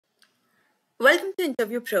Welcome to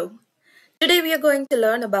InterviewPro. Today we are going to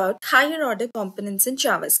learn about higher order components in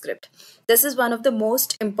JavaScript. This is one of the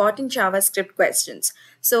most important JavaScript questions.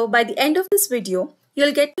 So by the end of this video,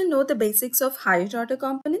 you'll get to know the basics of higher order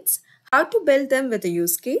components, how to build them with a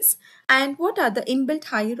use case, and what are the inbuilt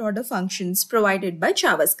higher order functions provided by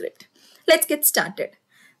JavaScript. Let's get started.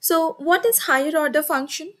 So what is higher order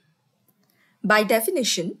function? By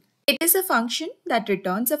definition, it is a function that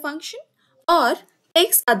returns a function or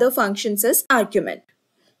takes other functions as argument.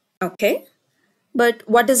 Okay, but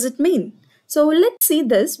what does it mean? So let's see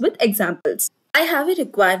this with examples. I have a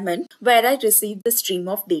requirement where I receive the stream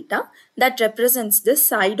of data that represents the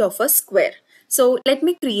side of a square. So let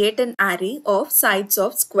me create an array of sides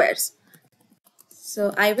of squares.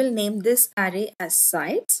 So I will name this array as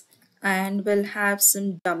sides and we'll have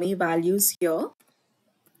some dummy values here.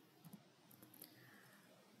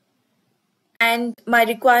 And my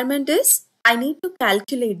requirement is I need to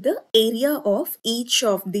calculate the area of each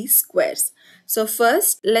of these squares. So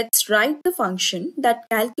first, let's write the function that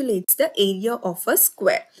calculates the area of a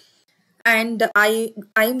square. And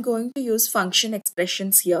I'm going to use function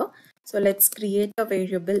expressions here. So let's create a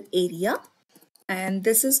variable area. And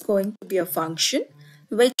this is going to be a function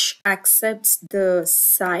which accepts the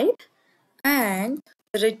side and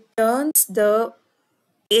returns the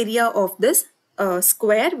area of this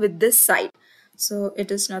square with this side. So it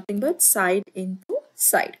is nothing but side into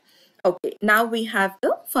side. Okay, now we have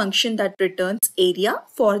the function that returns area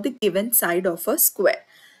for the given side of a square.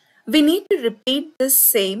 We need to repeat the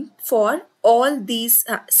same for all these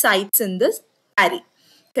sides in this array,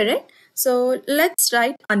 correct? So let's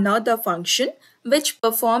write another function which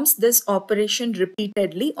performs this operation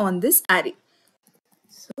repeatedly on this array.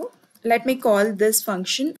 So let me call this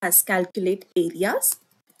function as calculate areas.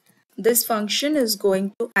 This function is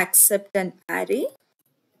going to accept an array.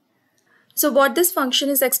 So what this function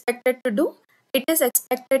is expected to do? It is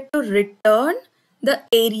expected to return the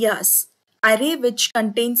areas, array which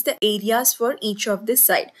contains the areas for each of this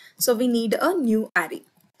side. So we need a new array.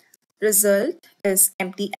 Result is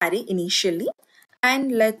empty array initially.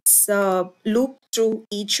 And let's loop through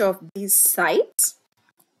each of these sides.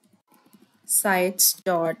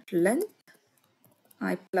 Sides.length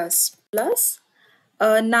I++.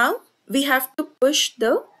 Now we have to push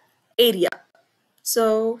the area.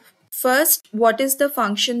 So first, what is the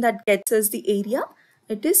function that gets us the area?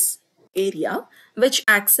 It is area which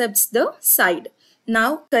accepts the side.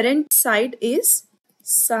 Now current side is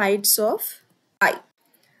sides of I.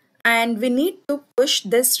 And we need to push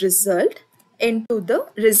this result into the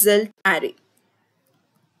result array.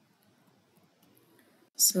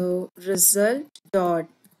 So result dot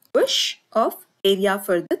push of area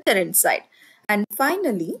for the current side. And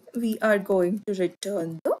finally, we are going to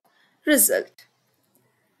return the result.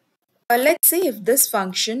 Let's see if this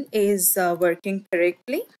function is working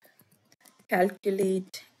correctly.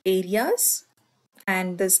 Calculate areas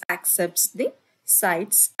and this accepts the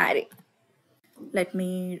sides array. Let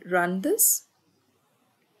me run this.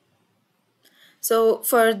 So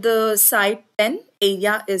for the side 10,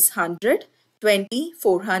 area is 100. 20,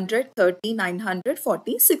 400, 30, 900,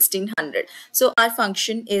 40, 1600. So our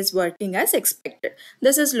function is working as expected.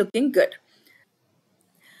 This is looking good.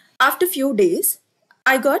 After few days,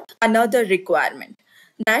 I got another requirement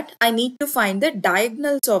that I need to find the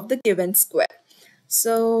diagonals of the given square.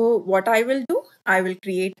 So what I will do, I will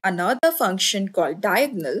create another function called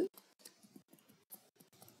diagonal.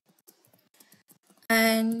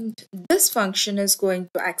 And this function is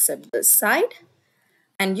going to accept this side.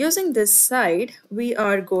 And using this side, we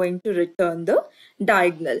are going to return the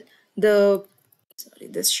diagonal.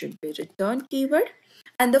 This should be return keyword.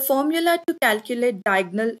 And the formula to calculate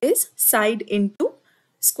diagonal is side into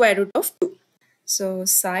square root of 2. So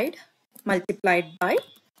side multiplied by,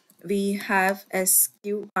 we have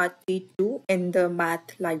sqrt2 in the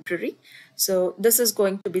math library. So this is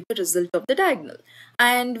going to be the result of the diagonal.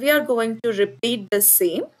 And we are going to repeat the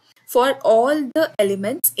same for all the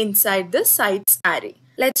elements inside the sides array.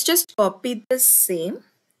 Let's just copy the same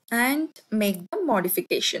and make the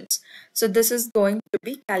modifications. So this is going to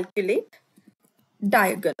be calculate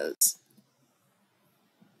diagonals.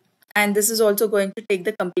 And this is also going to take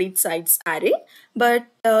the complete sides array. But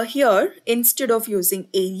here, instead of using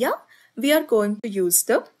area, we are going to use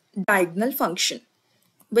the diagonal function,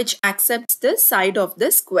 which accepts the side of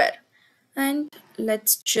the square. And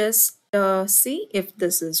let's just see if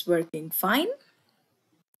this is working fine.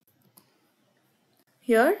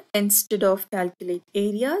 Here, instead of calculate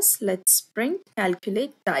areas, let's print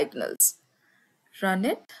calculate diagonals. Run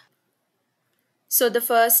it. So the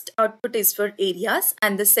first output is for areas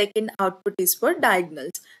and the second output is for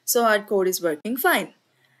diagonals. So our code is working fine.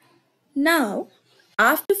 Now,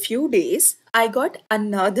 after few days, I got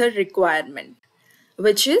another requirement,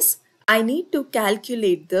 which is I need to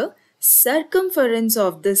calculate the circumference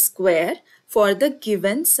of the square for the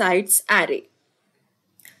given sides array.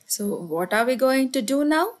 So what are we going to do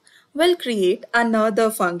now? We'll create another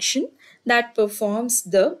function that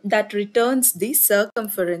that returns the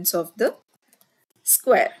circumference of the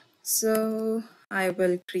square. So I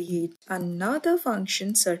will create another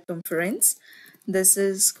function circumference. This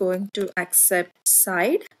is going to accept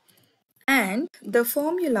side, and the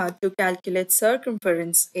formula to calculate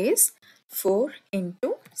circumference is 4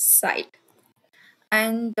 into side.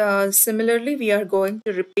 And similarly, we are going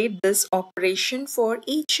to repeat this operation for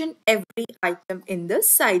each and every item in the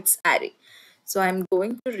sides array. So I'm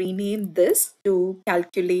going to rename this to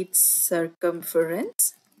calculate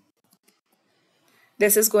circumference.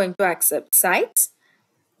 This is going to accept sides.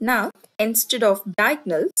 Now, instead of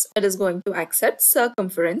diagonals, it is going to accept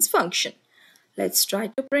circumference function. Let's try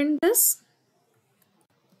to print this.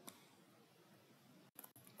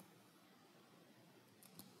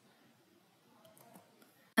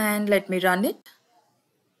 And let me run it.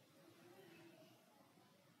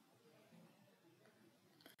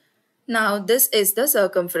 Now this is the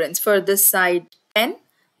circumference. For this side 10,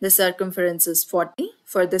 the circumference is 40.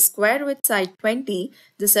 For the square with side 20,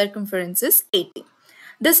 the circumference is 80.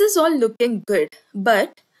 This is all looking good,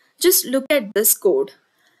 but just look at this code.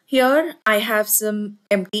 Here I have some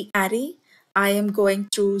empty array. I am looping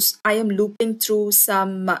through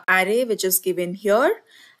some array which is given here,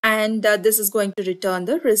 and this is going to return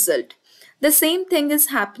the result. The same thing is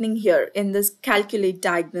happening here in this calculate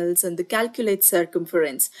diagonals and the calculate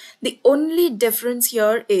circumference. The only difference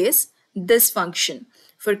here is this function.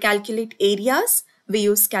 For calculate areas, we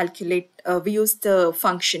use the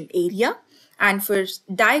function area, and for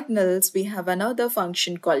diagonals we have another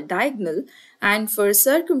function called diagonal, and for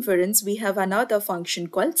circumference we have another function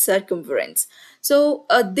called circumference. So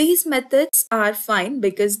these methods are fine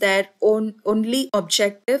because their only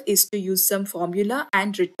objective is to use some formula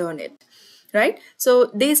and return it, right?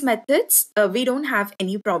 So these methods, we don't have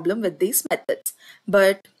any problem with these methods,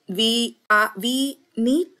 but we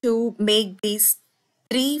need to make these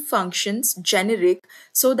three functions generic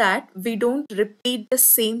so that we don't repeat the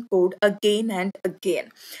same code again and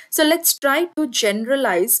again. So let's try to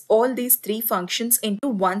generalize all these three functions into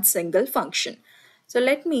one single function. So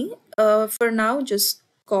let me for now just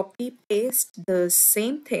copy paste the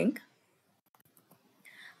same thing.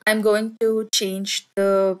 I'm going to change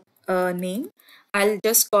the name. I'll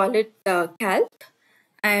just call it calc,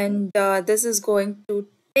 and this is going to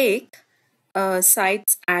take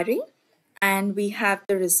sites array, and we have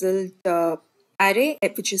the result array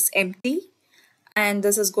which is empty, and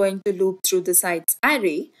this is going to loop through the sites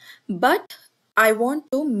array. But I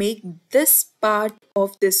want to make this part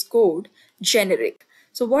of this code generic.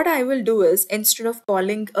 So what I will do is, instead of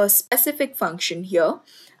calling a specific function here,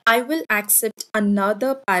 I will accept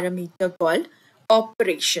another parameter called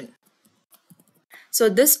operation. So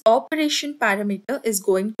this operation parameter is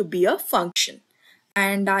going to be a function,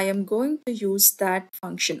 and I am going to use that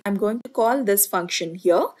function. I'm going to call this function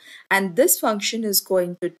here, and this function is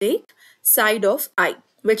going to take side of I,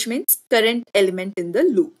 which means current element in the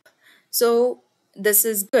loop. So this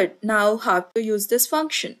is good. Now how to use this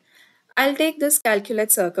function? I'll take this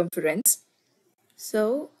calculate circumference.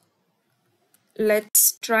 So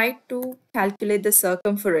let's try to calculate the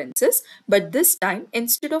circumferences, but this time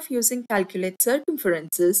instead of using calculate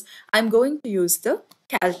circumferences, I'm going to use the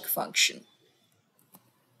calc function.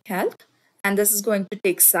 Calc, and this is going to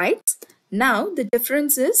take sides. Now the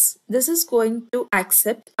difference is this is going to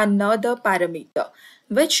accept another parameter,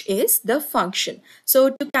 which is the function. So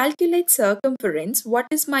to calculate circumference, what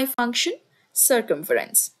is my function?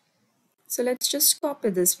 Circumference. So let's just copy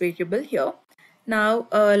this variable here. Now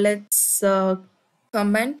let's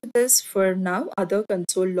comment this for now other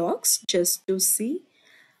console logs just to see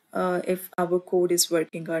if our code is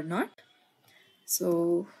working or not.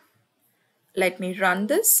 So let me run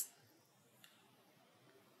this.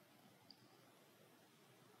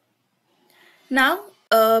 Now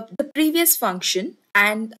the previous function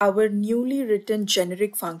and our newly written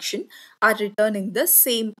generic function are returning the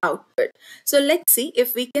same output. So let's see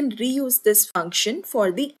if we can reuse this function for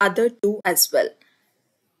the other two as well.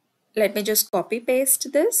 Let me just copy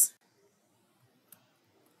paste this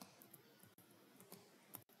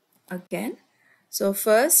again. So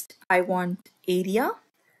first I want area,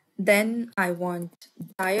 then I want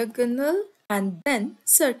diagonal, and then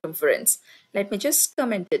circumference. Let me just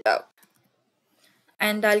comment it out.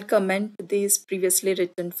 And I'll comment these previously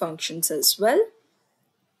written functions as well.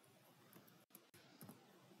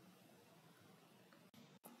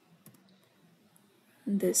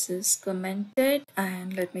 This is commented,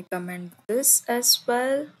 and let me comment this as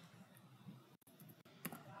well.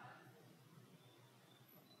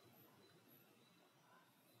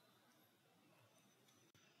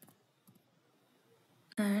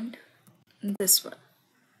 And this one.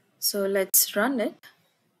 So let's run it.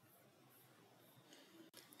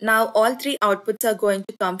 Now all three outputs are going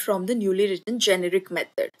to come from the newly written generic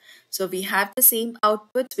method. So we have the same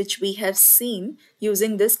outputs which we have seen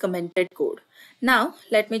using this commented code. Now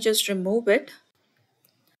let me just remove it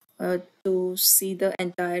to see the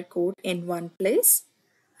entire code in one place.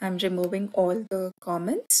 I'm removing all the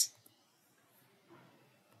comments.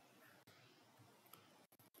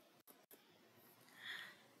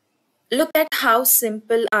 Look at how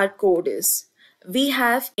simple our code is. We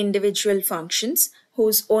have individual functions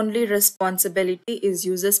whose only responsibility is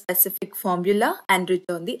use a specific formula and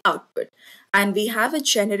return the output. And we have a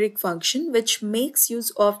generic function which makes use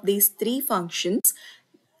of these three functions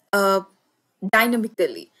uh,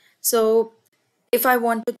 dynamically. So if I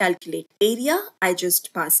want to calculate area, I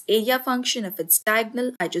just pass area function. If it's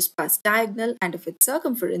diagonal, I just pass diagonal. And if it's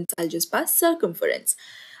circumference, I'll just pass circumference.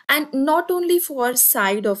 And not only for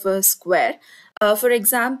side of a square, for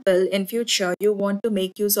example, in future, you want to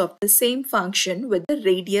make use of the same function with the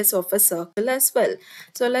radius of a circle as well.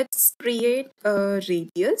 So let's create a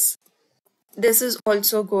radius. This is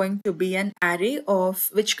also going to be an array of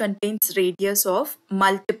which contains radius of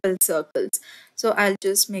multiple circles. So I'll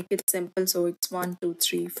just make it simple. So it's 1, 2,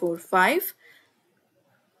 3, 4, 5.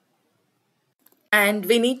 And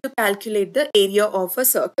we need to calculate the area of a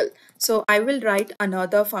circle. So I will write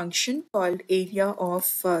another function called area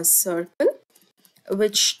of a circle,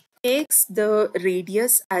 which takes the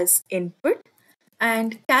radius as input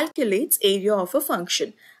and calculates area of a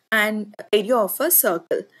function and area of a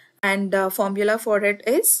circle. And the formula for it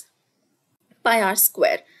is pi r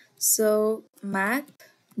square. So math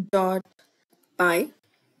dot pi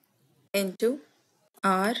into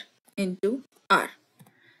r into r.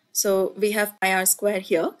 So we have pi r square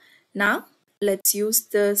here. Now let's use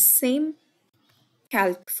the same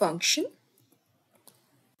calc function.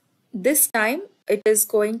 This time it is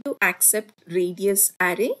going to accept radius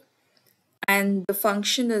array and the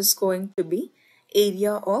function is going to be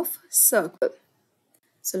area of circle.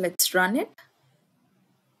 So let's run it.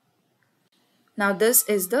 Now this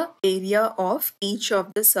is the area of each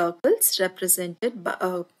of the circles represented by,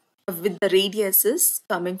 with the radiuses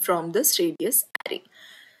coming from this radius array.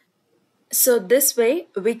 So this way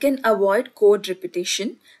we can avoid code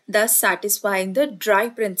repetition, thus satisfying the dry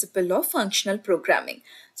principle of functional programming.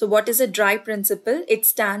 So what is a dry principle? It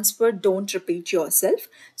stands for don't repeat yourself.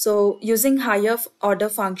 So using higher order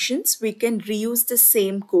functions, we can reuse the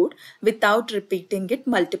same code without repeating it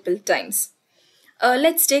multiple times.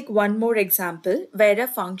 Let's take one more example where a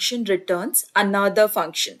function returns another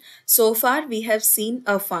function. So far we have seen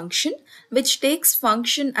a function which takes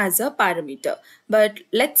function as a parameter. But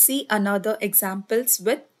let's see another examples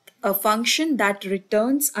with a function that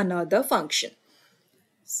returns another function.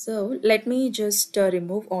 So let me just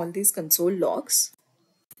remove all these console logs.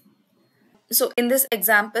 So in this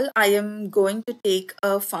example, I am going to take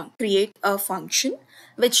create a function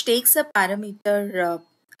which takes a parameter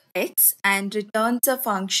x and returns a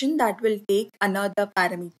function that will take another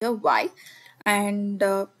parameter y. And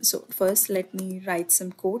so first let me write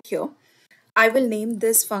some code here. I will name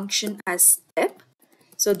this function as step.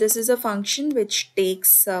 So this is a function which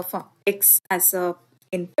takes x as a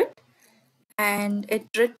input and it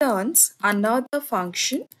returns another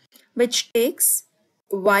function which takes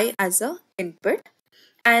y as a input,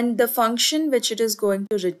 and the function which it is going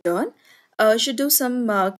to return should do some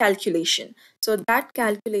calculation. So that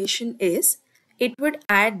calculation is it would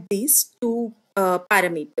add these two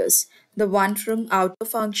parameters, the one from outer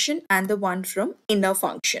function and the one from inner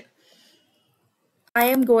function. I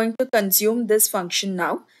am going to consume this function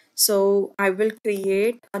now. So I will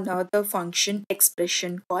create another function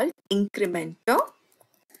expression called incrementer.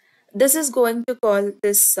 This is going to call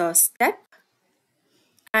this step.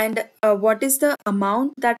 And what is the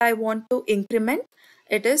amount that I want to increment?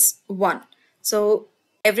 It is 1. So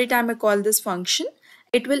every time I call this function,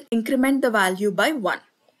 it will increment the value by 1.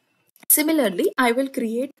 Similarly, I will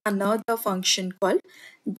create another function called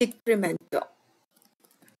decrementer.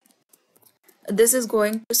 This is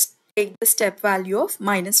going to take the step value of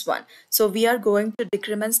 -1. So we are going to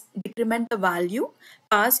decrement the value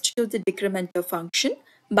passed to the decrementer function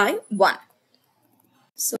by 1.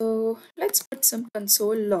 So let's put some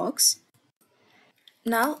console logs.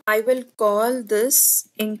 Now I will call this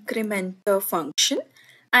incrementer function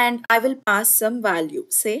and I will pass some value,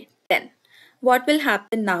 say 10. What will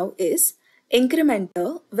happen now is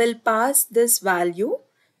incrementer will pass this value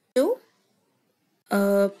to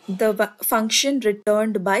the function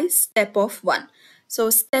returned by step of 1. So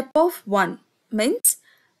step of 1 means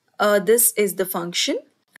this is the function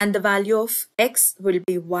and the value of x will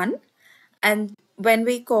be 1, and when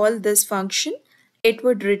we call this function it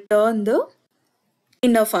would return the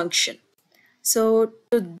inner function. So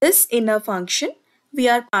to this inner function we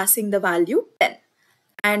are passing the value 10,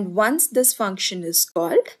 and once this function is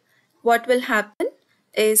called, what will happen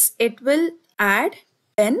is it will add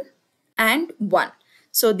 10 and 1.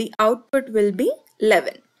 So the output will be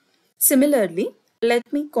 11. Similarly,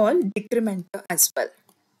 let me call decrementer as well.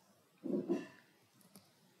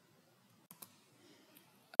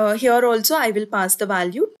 Here also I will pass the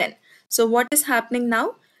value 10. So what is happening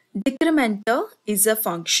now? Decrementer is a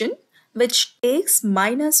function which takes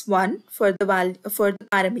minus 1 for the value for the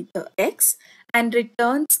parameter x and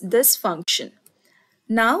returns this function.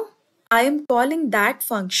 Now I am calling that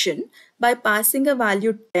function by passing a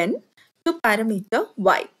value 10 to parameter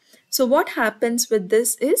y. So what happens with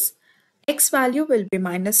this is x value will be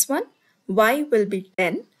minus 1, y will be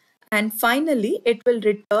 10, and finally it will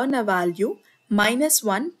return a value minus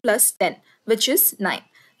 1 plus 10, which is 9.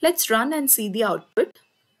 Let's run and see the output.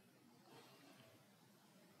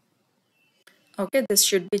 Okay, this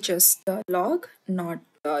should be just the log, not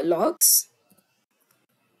logs.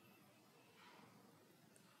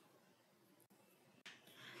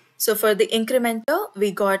 So for the incrementer,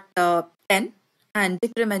 we got 10, and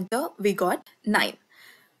decrementer, we got 9.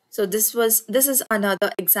 So this is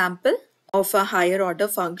another example of a higher order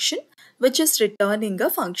function which is returning a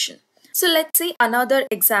function. So let's see another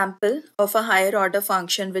example of a higher order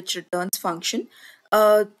function which returns function.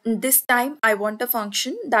 This time I want a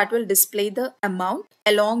function that will display the amount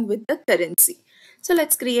along with the currency. So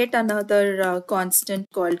let's create another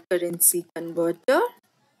constant called currency converter,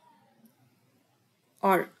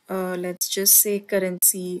 or let's just say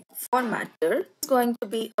currency formatter. It's going to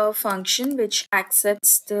be a function which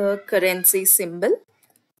accepts the currency symbol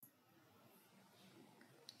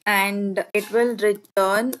and it will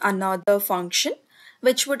return another function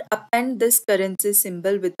which would append this currency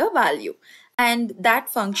symbol with a value, and that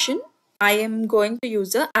function I am going to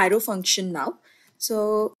use a arrow function now.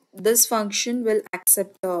 So this function will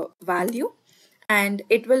accept the value and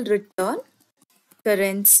it will return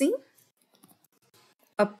currency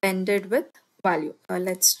appended with value.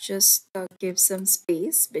 Let's just give some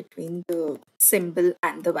space between the symbol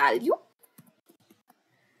and the value.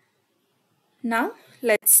 Now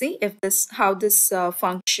let's see if how this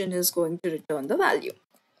function is going to return the value.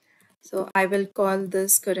 So I will call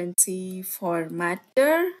this currency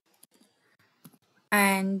formatter,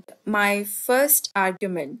 and my first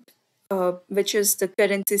argument, which is the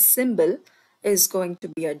currency symbol, is going to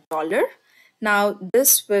be a dollar. Now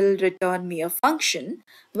this will return me a function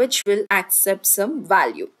which will accept some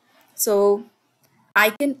value. So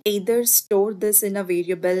I can either store this in a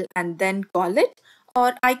variable and then call it,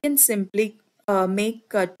 or I can simply make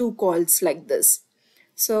two calls like this.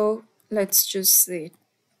 So let's just say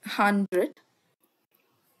 100,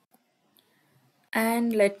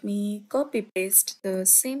 and let me copy paste the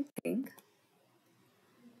same thing.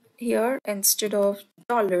 Here instead of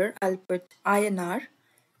dollar, I'll put INR,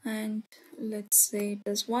 and let's say it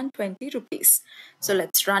is 120 rupees. So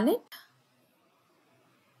let's run it.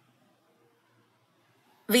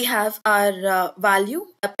 We have our value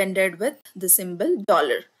appended with the symbol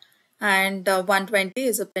dollar, and 120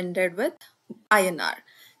 is appended with INR.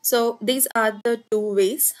 So these are the two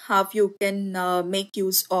ways how you can make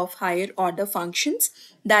use of higher order functions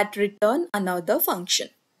that return another function.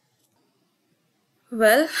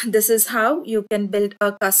 Well, this is how you can build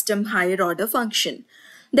a custom higher order function.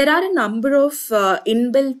 There are a number of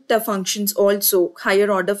inbuilt functions also, higher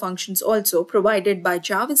order functions also provided by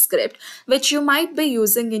JavaScript, which you might be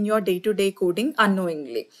using in your day-to-day coding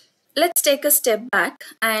unknowingly. Let's take a step back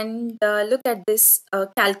and look at this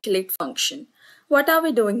calculate function. What are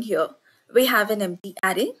we doing here? We have an empty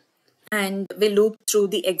array and we loop through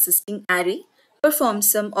the existing array, perform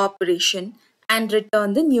some operation and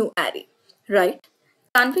return the new array, right?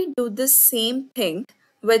 Can't we do the same thing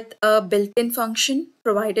with a built-in function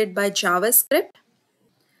provided by JavaScript?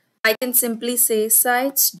 I can simply say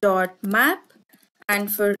sites.map,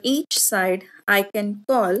 and for each side I can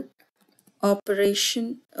call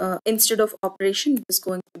operation, instead of operation it is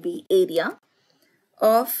going to be area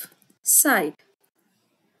of site,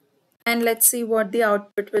 and let's see what the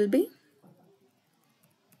output will be.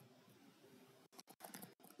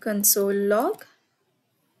 Console log.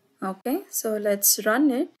 Okay, so let's run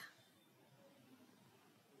it.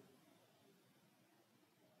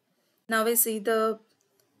 Now we see the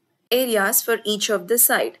areas for each of the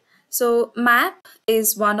side. So map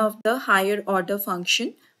is one of the higher order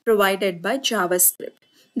function provided by JavaScript.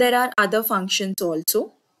 There are other functions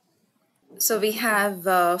also. So we have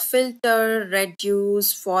filter,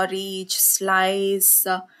 reduce, for each, slice,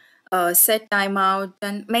 set timeout,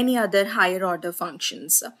 and many other higher order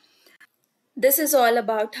functions. This is all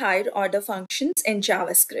about higher order functions in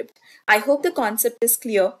JavaScript. I hope the concept is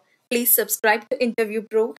clear. Please subscribe to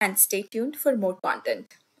InterviewPro and stay tuned for more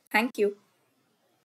content. Thank you.